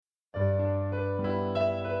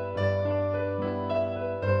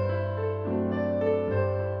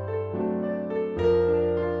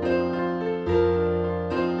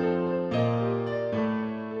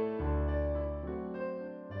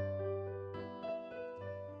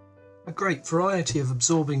A great variety of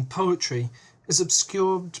absorbing poetry is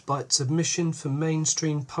obscured by its omission from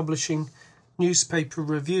mainstream publishing, newspaper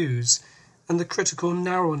reviews, and the critical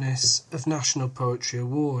narrowness of national poetry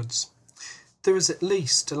awards. There is at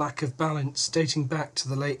least a lack of balance dating back to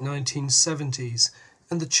the late 1970s,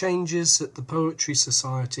 and the changes at the Poetry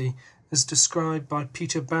Society as described by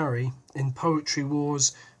Peter Barry in Poetry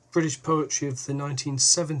Wars, British Poetry of the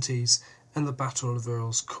 1970s and the Battle of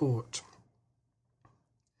Earl's Court.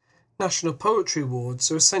 National Poetry Awards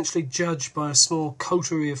are essentially judged by a small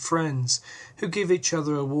coterie of friends who give each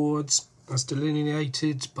other awards, as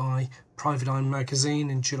delineated by Private Eye magazine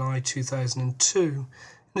in July 2002, and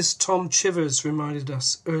as Tom Chivers reminded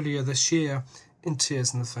us earlier this year in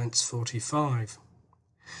Tears in the Fence 45.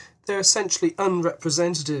 They're essentially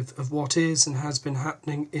unrepresentative of what is and has been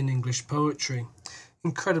happening in English poetry,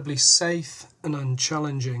 incredibly safe and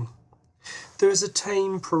unchallenging. There is a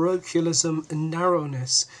tame parochialism and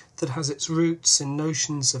narrowness that has its roots in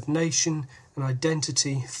notions of nation and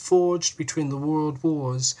identity forged between the world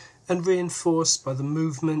wars and reinforced by the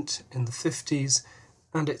movement in the 50s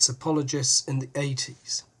and its apologists in the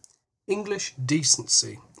 80s. English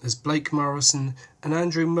decency, as Blake Morrison and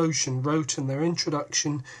Andrew Motion wrote in their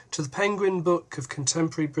introduction to the Penguin Book of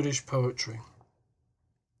Contemporary British Poetry.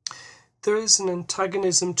 There is an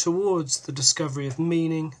antagonism towards the discovery of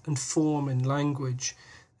meaning and form in language,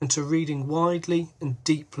 and to reading widely and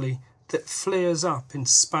deeply that flares up in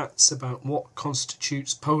spats about what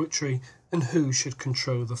constitutes poetry and who should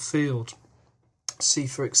control the field. See,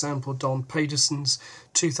 for example, Don Paterson's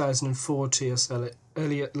 2004 T.S.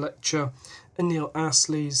 Eliot lecture and Neil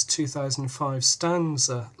Astley's 2005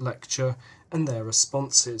 Stanza lecture and their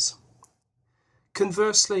responses.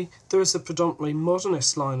 Conversely, there is a predominantly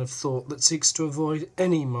modernist line of thought that seeks to avoid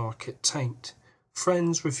any market taint,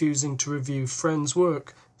 friends refusing to review friends'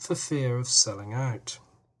 work for fear of selling out.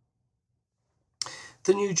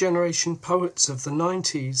 The new generation poets of the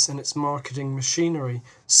 90s and its marketing machinery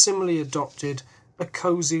similarly adopted a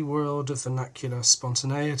cosy world of vernacular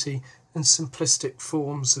spontaneity and simplistic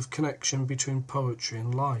forms of connection between poetry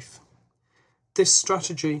and life. This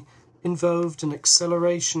strategy involved an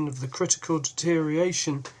acceleration of the critical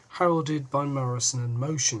deterioration heralded by Morrison and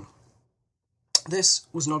Motion. This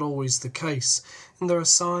was not always the case, and there are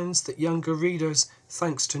signs that younger readers,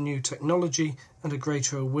 thanks to new technology and a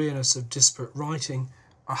greater awareness of disparate writing,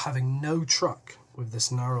 are having no truck with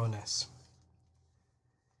this narrowness.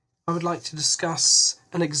 I would like to discuss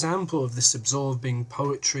an example of this absorbing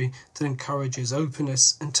poetry that encourages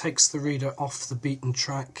openness and takes the reader off the beaten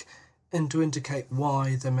track, and to indicate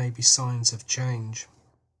why there may be signs of change.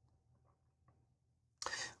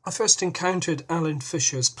 I first encountered Alan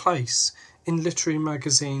Fisher's Place in literary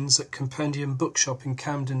magazines at Compendium Bookshop in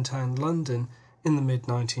Camden Town, London in the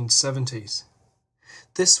mid-1970s.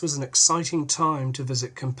 This was an exciting time to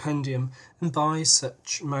visit Compendium and buy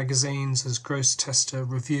such magazines as Grosseteste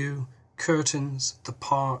Review, Curtains, The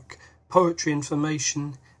Park, Poetry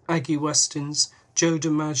Information, Aggie Weston's, Joe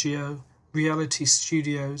DiMaggio, Reality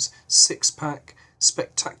Studios, Six Pack,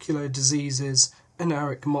 Spectacular Diseases, and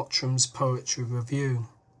Eric Mottram's Poetry Review.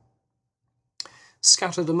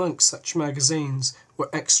 Scattered amongst such magazines were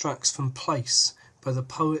extracts from Place by the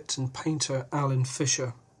poet and painter Alan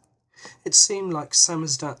Fisher. It seemed like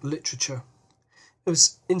samizdat literature. It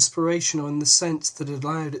was inspirational in the sense that it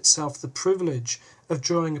allowed itself the privilege of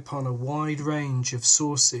drawing upon a wide range of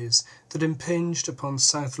sources that impinged upon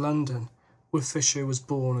South London, where Fisher was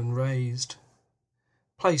born and raised.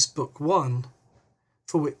 Place Book 1,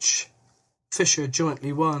 for which Fisher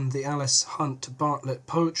jointly won the Alice Hunt Bartlett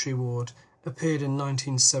Poetry Award, appeared in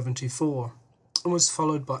 1974 and was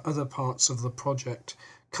followed by other parts of the project,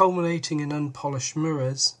 culminating in Unpolished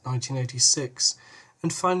Mirrors, 1986,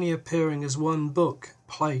 and finally appearing as one book,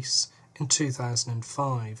 Place, in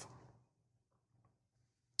 2005.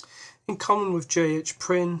 In common with J.H.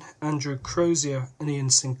 Prynne, Andrew Crozier, and Ian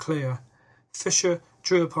Sinclair, Fisher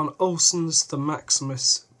drew upon Olson's The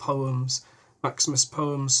Maximus Poems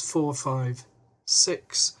 4, 5,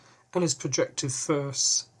 6, and his projective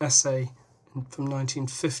verse essay from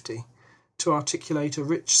 1950 to articulate a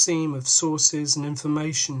rich seam of sources and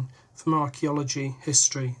information from archaeology,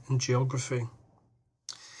 history, and geography.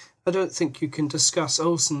 I don't think you can discuss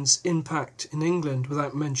Olson's impact in England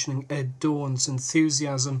without mentioning Ed Dorn's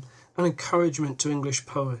enthusiasm and encouragement to English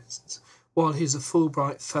poets, while he is a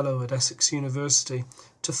Fulbright Fellow at Essex University,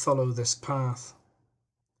 to follow this path.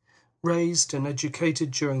 Raised and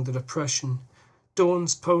educated during the Depression,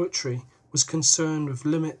 Dorn's poetry was concerned with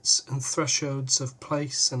limits and thresholds of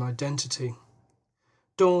place and identity.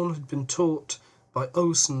 Dorn had been taught by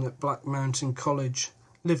Olson at Black Mountain College,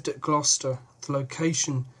 lived at Gloucester, the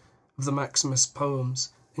location of the Maximus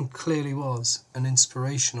poems and clearly was an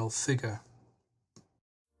inspirational figure.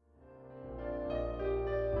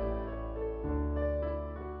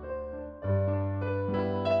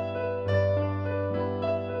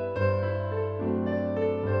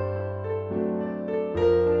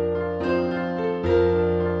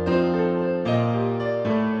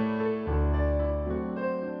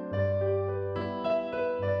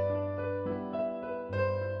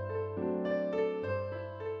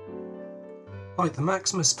 Like the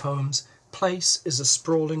Maximus poems, Place is a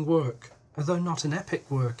sprawling work, although not an epic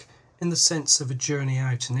work in the sense of a journey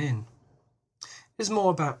out and in. It is more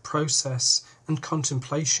about process and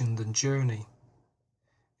contemplation than journey.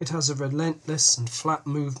 It has a relentless and flat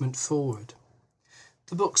movement forward.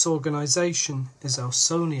 The book's organisation is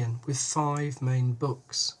Ausonian with 5 main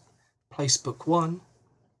books: Place Book 1,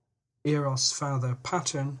 Eros Father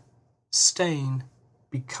Pattern, Stain,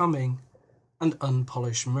 Becoming, and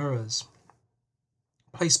Unpolished Mirrors.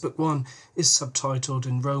 Place Book 1 is subtitled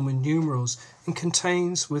in Roman numerals and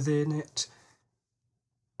contains within it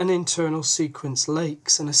an internal sequence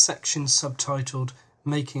Lakes and a section subtitled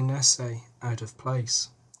Making an Essay Out of Place.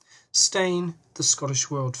 Stain, the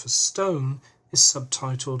Scottish word for stone, is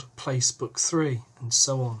subtitled Place Book 3, and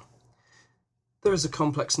so on. There is a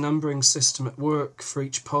complex numbering system at work for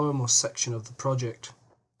each poem or section of the project.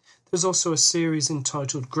 There is also a series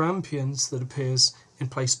entitled Grampians that appears in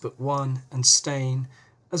Place Book 1 and Stain,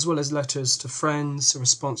 as well as letters to friends, a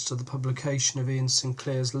response to the publication of Ian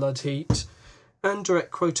Sinclair's Ludheat, and direct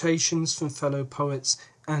quotations from fellow poets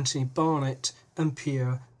Anthony Barnett and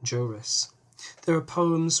Pierre Joris. There are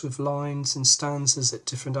poems with lines and stanzas at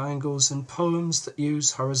different angles, and poems that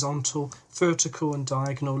use horizontal, vertical and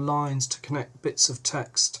diagonal lines to connect bits of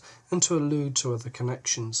text and to allude to other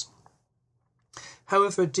connections.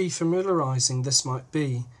 However defamiliarizing this might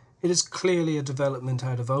be, it is clearly a development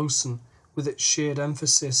out of Osen, with its shared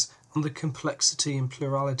emphasis on the complexity and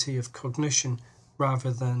plurality of cognition rather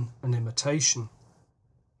than an imitation.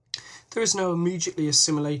 There is no immediately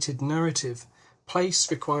assimilated narrative. Place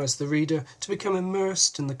requires the reader to become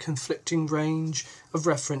immersed in the conflicting range of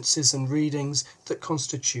references and readings that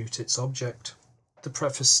constitute its object. The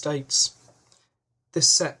preface states, "This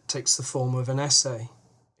set takes the form of an essay,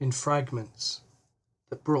 in fragments,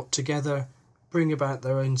 that brought together bring about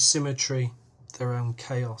their own symmetry, their own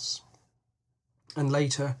chaos." And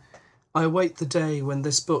later, "I await the day when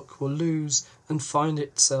this book will lose and find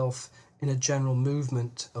itself in a general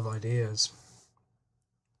movement of ideas."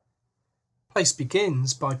 Place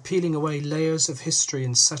begins by peeling away layers of history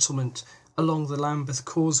and settlement along the Lambeth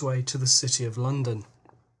Causeway to the City of London.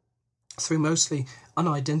 Through mostly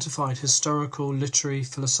unidentified historical, literary,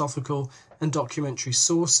 philosophical and documentary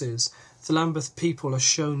sources, the Lambeth people are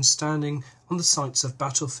shown standing on the sites of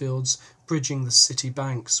battlefields bridging the city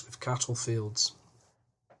banks with cattle fields.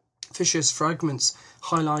 Fisher's fragments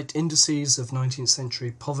highlight indices of 19th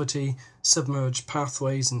century poverty, submerged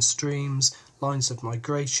pathways and streams, lines of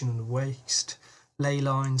migration and waste, ley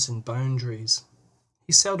lines and boundaries.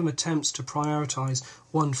 He seldom attempts to prioritise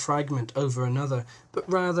one fragment over another, but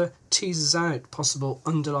rather teases out possible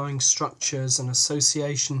underlying structures and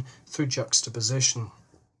association through juxtaposition.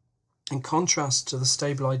 In contrast to the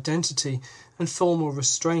stable identity and formal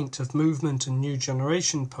restraint of movement and new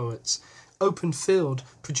generation poets, Open Field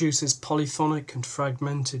produces polyphonic and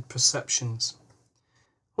fragmented perceptions.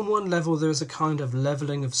 On one level there is a kind of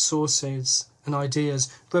levelling of sources and ideas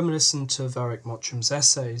reminiscent of Eric Mottram's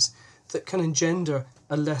essays that can engender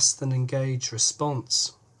a less than engaged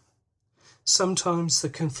response. Sometimes the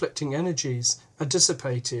conflicting energies are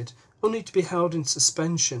dissipated only to be held in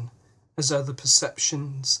suspension as other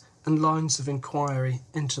perceptions and lines of inquiry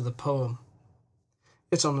enter the poem.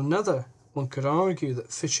 Yet on another, one could argue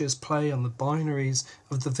that Fisher's play on the binaries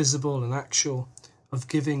of the visible and actual, of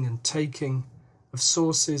giving and taking, of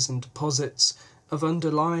sources and deposits, of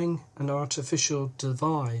underlying and artificial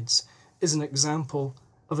divides, is an example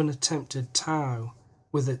of an attempted Tao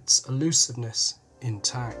with its elusiveness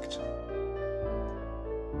intact.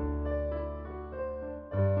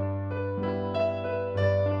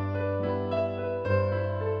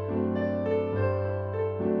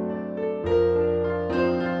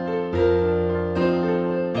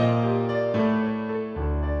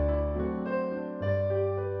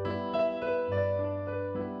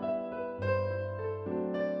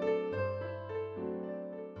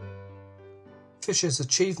 Fisher's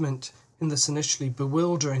achievement in this initially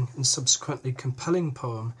bewildering and subsequently compelling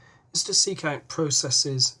poem is to seek out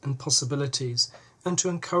processes and possibilities and to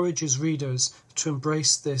encourage his readers to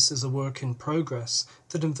embrace this as a work in progress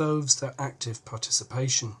that involves their active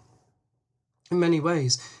participation. In many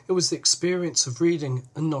ways, it was the experience of reading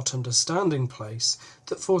and not understanding place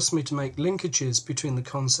that forced me to make linkages between the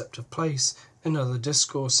concept of place and other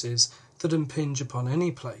discourses that impinge upon any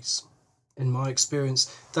place. In my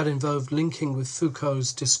experience, that involved linking with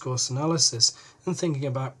Foucault's discourse analysis and thinking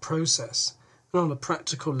about process, and on a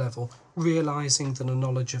practical level, realizing that a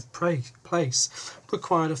knowledge of place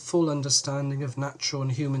required a full understanding of natural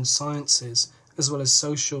and human sciences, as well as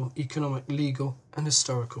social, economic, legal, and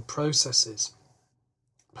historical processes.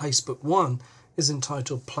 Place Book 1 is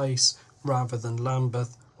entitled Place rather than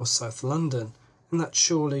Lambeth or South London, and that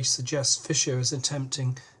surely suggests Fisher is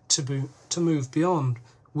attempting to move beyond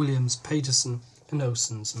Williams' Paterson and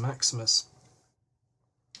Olson's Maximus.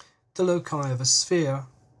 The loci of a sphere,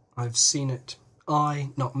 I've seen it.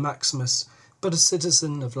 I, not Maximus, but a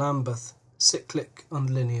citizen of Lambeth, cyclic on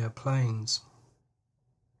linear planes.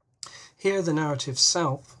 Here the narrative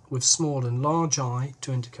self, with small and large I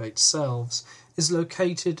to indicate selves, is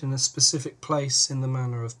located in a specific place in the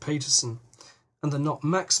manner of Paterson, and the not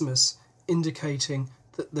Maximus indicating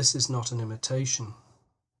that this is not an imitation.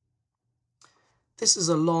 This is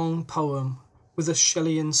a long poem with a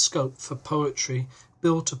Shelleyan scope for poetry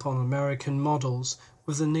built upon American models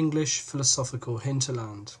with an English philosophical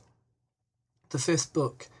hinterland. The fifth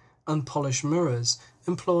book, Unpolished Mirrors,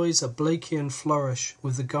 employs a Blakean flourish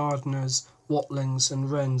with the Gardner's, Watling's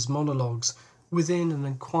and Wren's monologues within an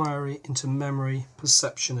inquiry into memory,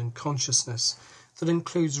 perception and consciousness that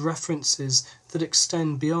includes references that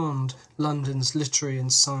extend beyond London's literary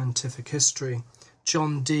and scientific history,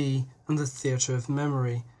 John Dee and the theatre of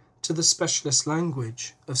memory, to the specialist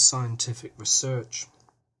language of scientific research.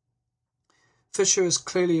 Fisher has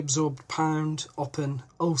clearly absorbed Pound, Oppen,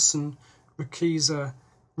 Olson, Rikiza,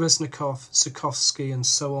 Reznikov, Zukovsky, and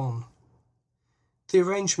so on. The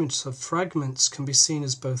arrangement of fragments can be seen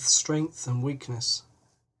as both strength and weakness.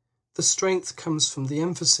 The strength comes from the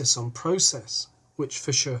emphasis on process, which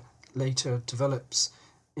Fisher later develops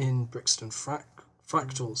in Brixton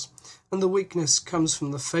Fractals, and the weakness comes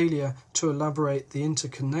from the failure to elaborate the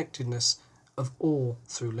interconnectedness of all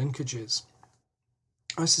through linkages.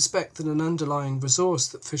 I suspect that an underlying resource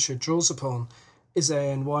that Fisher draws upon is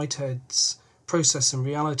A.N. Whitehead's Process and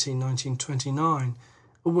Reality 1929,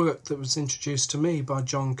 a work that was introduced to me by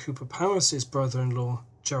John Cooper Powys' brother-in-law,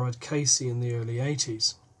 Gerard Casey, in the early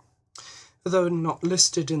 80s. Although not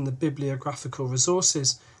listed in the bibliographical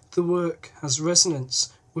resources, the work has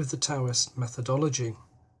resonance with the Taoist methodology.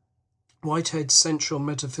 Whitehead's central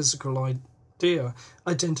metaphysical idea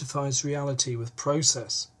identifies reality with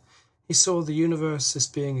process. He saw the universe as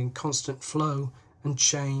being in constant flow and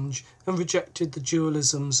change and rejected the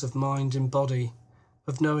dualisms of mind and body,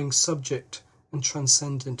 of knowing subject and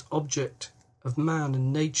transcendent object, of man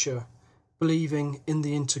and nature, believing in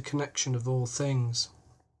the interconnection of all things.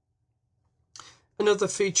 Another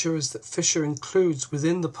feature is that Fisher includes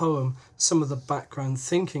within the poem some of the background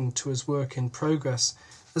thinking to his work in progress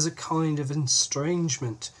as a kind of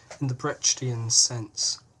estrangement in the Brechtian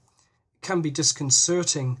sense. It can be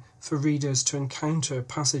disconcerting for readers to encounter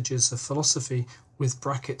passages of philosophy with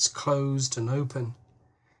brackets closed and open.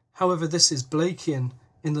 However, this is Blakean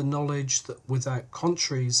in the knowledge that without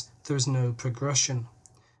contraries there is no progression,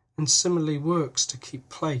 and similarly works to keep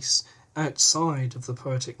place outside of the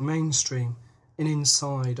poetic mainstream and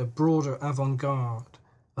inside a broader avant-garde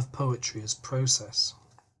of poetry as process.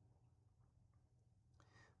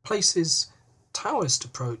 Place's Taoist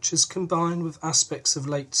approach is combined with aspects of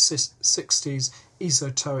late 60s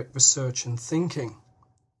esoteric research and thinking.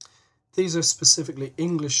 These are specifically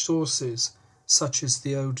English sources, such as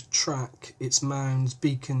the Ode Track, its mounds,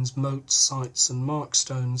 beacons, moats, sites and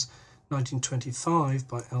markstones, 1925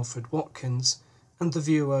 by Alfred Watkins, and The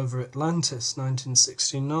View over Atlantis,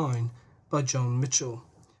 1969 by John Mitchell,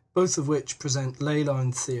 both of which present ley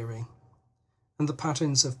line theory, and The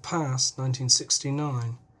Patterns of Past,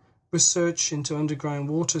 1969, research into underground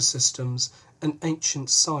water systems and ancient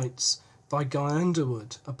sites by Guy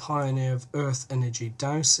Underwood, a pioneer of earth energy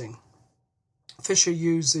dowsing. Fisher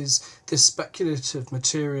uses this speculative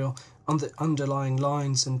material on the underlying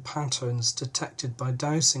lines and patterns detected by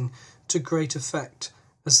dowsing to great effect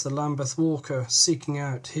as the Lambeth Walker seeking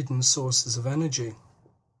out hidden sources of energy.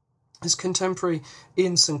 His contemporary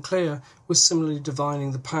Ian Sinclair was similarly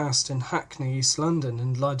divining the past in Hackney, East London,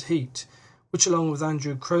 and Lud Heat, which along with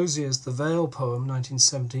Andrew Crozier's The Veil poem,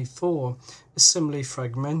 1974, is similarly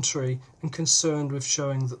fragmentary and concerned with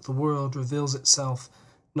showing that the world reveals itself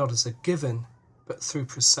not as a given, but through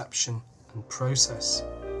perception and process.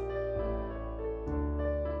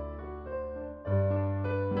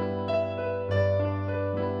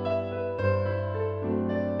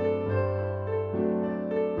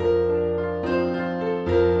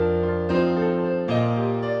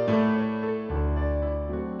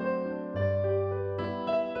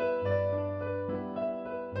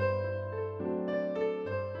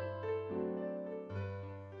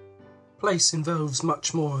 Place involves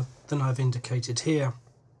much more than I've indicated here.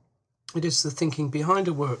 It is the thinking behind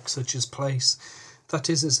a work such as Place that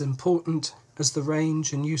is as important as the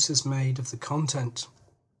range and uses made of the content.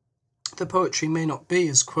 The poetry may not be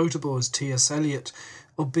as quotable as T.S. Eliot,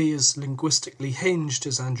 or be as linguistically hinged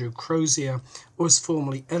as Andrew Crozier, or as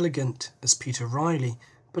formally elegant as Peter Riley,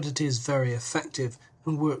 but it is very effective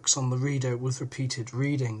and works on the reader with repeated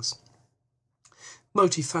readings.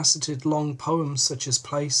 Multifaceted long poems such as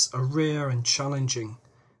Place are rare and challenging.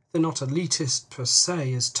 They're not elitist per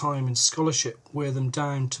se, as time and scholarship wear them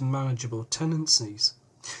down to manageable tendencies.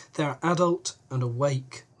 They are adult and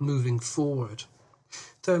awake, moving forward.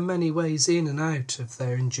 There are many ways in and out of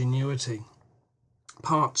their ingenuity.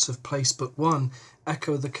 Parts of Place Book 1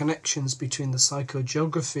 echo the connections between the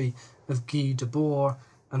psychogeography of Guy Debord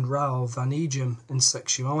and Raoul Vaneigem and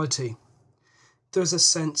sexuality. There is a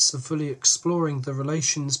sense of fully exploring the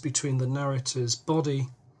relations between the narrator's body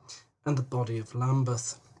and the body of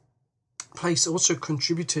Lambeth. Place also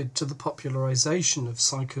contributed to the popularisation of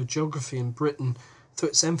psychogeography in Britain through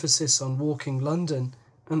its emphasis on walking London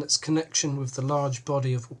and its connection with the large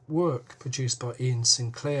body of work produced by Ian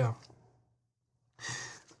Sinclair.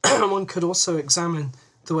 One could also examine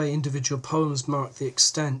the way individual poems mark the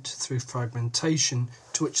extent through fragmentation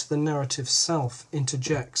to which the narrative self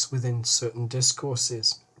interjects within certain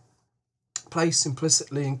discourses. Place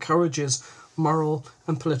implicitly encourages moral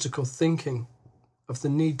and political thinking, of the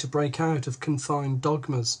need to break out of confined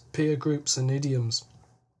dogmas, peer groups and idioms.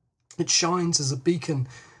 It shines as a beacon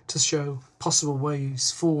to show possible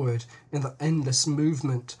ways forward in the endless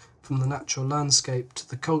movement from the natural landscape to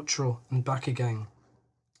the cultural and back again.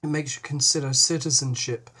 It makes you consider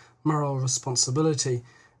citizenship, moral responsibility,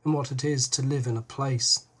 and what it is to live in a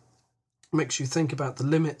place. It makes you think about the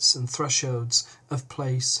limits and thresholds of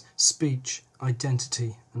place, speech,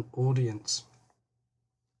 identity, and audience.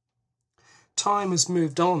 Time has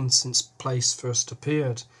moved on since Place first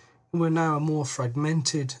appeared, and we're now a more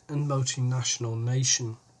fragmented and multinational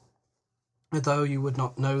nation. Although you would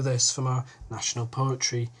not know this from our National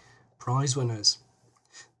Poetry Prize winners.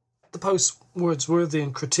 The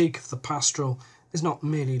post-Wordsworthian critique of the pastoral is not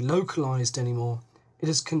merely localised anymore, it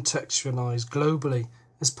is contextualised globally,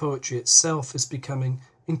 as poetry itself is becoming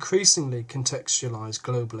increasingly contextualised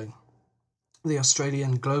globally. The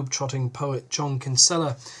Australian globe-trotting poet John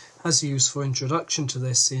Kinsella has a useful introduction to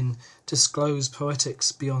this in Disclosed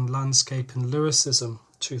Poetics Beyond Landscape and Lyricism,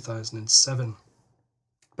 2007.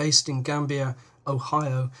 Based in Gambia,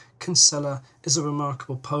 Ohio, Kinsella is a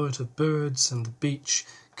remarkable poet of birds and the beach,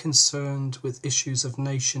 concerned with issues of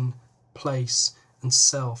nation, place, and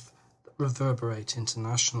self that reverberate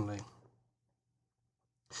internationally.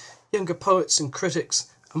 Younger poets and critics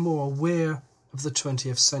are more aware of the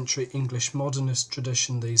 20th century English modernist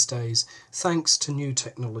tradition these days, thanks to new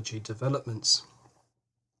technology developments.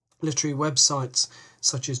 Literary websites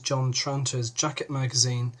such as John Tranter's Jacket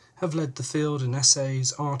magazine have led the field in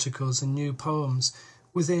essays, articles and new poems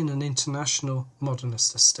within an international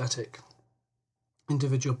modernist aesthetic.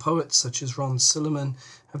 Individual poets such as Ron Silliman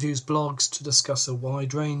have used blogs to discuss a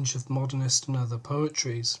wide range of modernist and other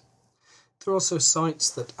poetries. There are also sites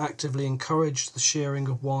that actively encourage the sharing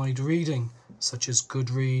of wide reading, such as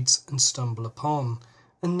Goodreads and StumbleUpon,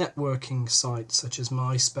 and networking sites such as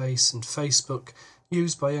MySpace and Facebook,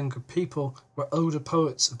 used by younger people where older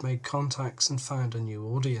poets have made contacts and found a new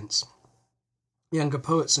audience. Younger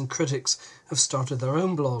poets and critics have started their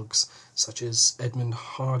own blogs, such as Edmund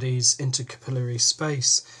Hardy's Intercapillary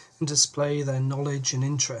Space, and display their knowledge and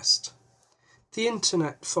interest. The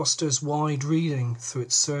internet fosters wide reading through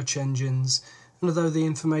its search engines, and although the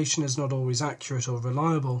information is not always accurate or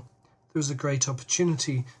reliable, there is a great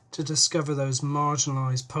opportunity to discover those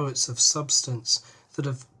marginalised poets of substance that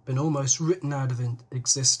have been almost written out of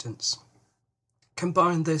existence.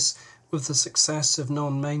 Combine this with the success of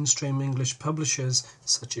non-mainstream English publishers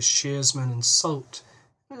such as Shearsman and Salt,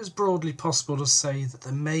 it is broadly possible to say that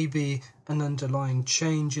there may be an underlying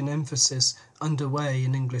change in emphasis underway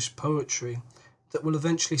in English poetry that will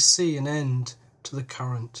eventually see an end to the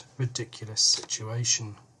current ridiculous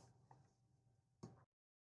situation.